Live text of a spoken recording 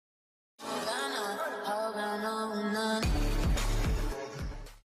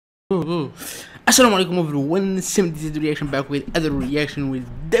Ooh. Assalamu alaikum everyone, 70 reaction back with other reaction with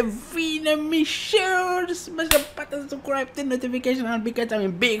Davina Michelle. Smash the button, subscribe, turn notification on because I'm a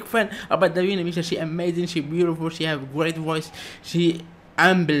big fan about Davina Michelle. She amazing, she beautiful, she have a great voice, she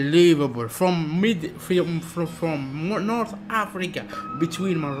unbelievable. From North Africa,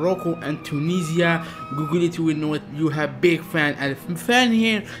 between Morocco and Tunisia. Google it, you will know it. You have big fan and fan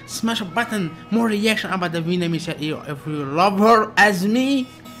here. Smash a button, more reaction about Davina Michelle. If you love her as me,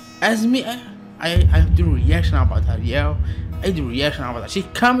 I do reaction about her, yo. I do reaction about her. She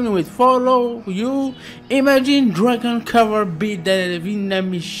coming with follow you. Imagine dragon cover beat Davina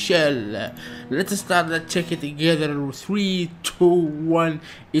Michelle. Let's start that check it together. 3, 2, 1.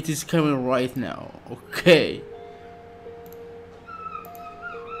 It is coming right now. Okay.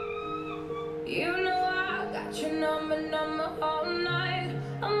 You know I got your number all night.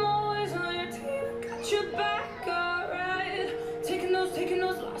 I'm always on your team, got your back, alright. Taking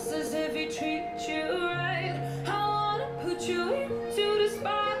those losses if he treat you right. I wanna put you into the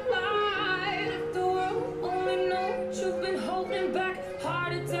spotlight. If the world only knows you've been holding back,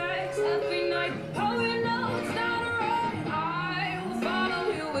 heart attacks every night. Oh, you know it's not right. I will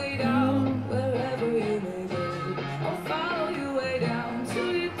follow you way down, wherever you may go. I'll follow you way down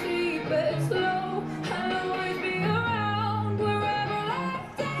to your deepest low. I'll always be around wherever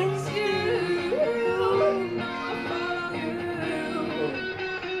life takes you. You know I'll follow you.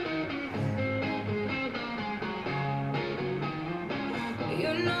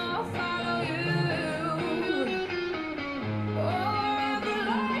 You know I'll follow you. Wherever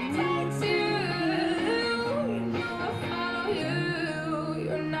life takes you. You know I'll follow you.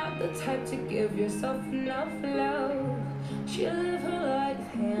 You're not the type to give yourself enough love. She live her life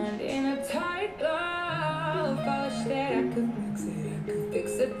hand in a tight glove. I wish that I could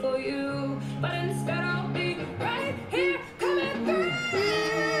fix it for you. But instead I'll be right here coming through.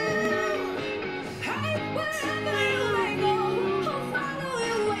 Hey, wherever you may go, I'll follow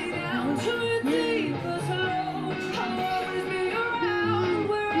you way down to your deepest low. I'll always be around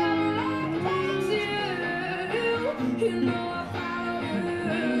wherever life takes you. You know I'll follow you.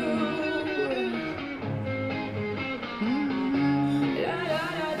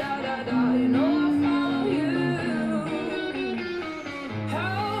 You know I'll follow you.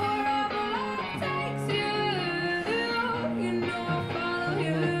 However life takes you. You know I'll follow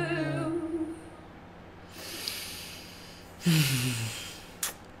you.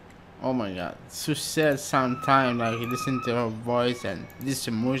 Oh my god, so sad sometimes, like you listen to her voice and this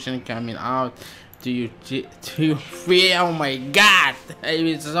emotion coming out to you feel. Oh my god,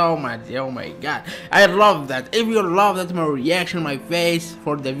 it's so much. Oh my god, I love that. If you love that my reaction, my face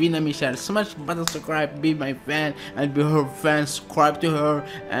for Davina Michelle, smash button, subscribe, be my fan and be her fan, subscribe to her.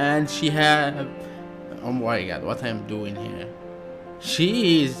 And she have, oh my god, what I'm doing here,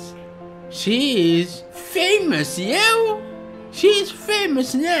 she is famous, yo. She is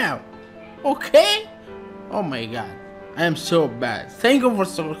famous now. Okay? Oh my god. I am so bad. Thank you for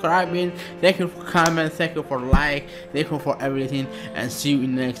subscribing. Thank you for comment. Thank you for like. Thank you for everything. And see you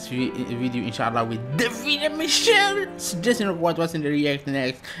in the next video, inshallah, with Davina Michelle. Suggesting what was in the react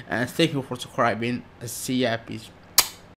next. And thank you for subscribing. See ya. Peace.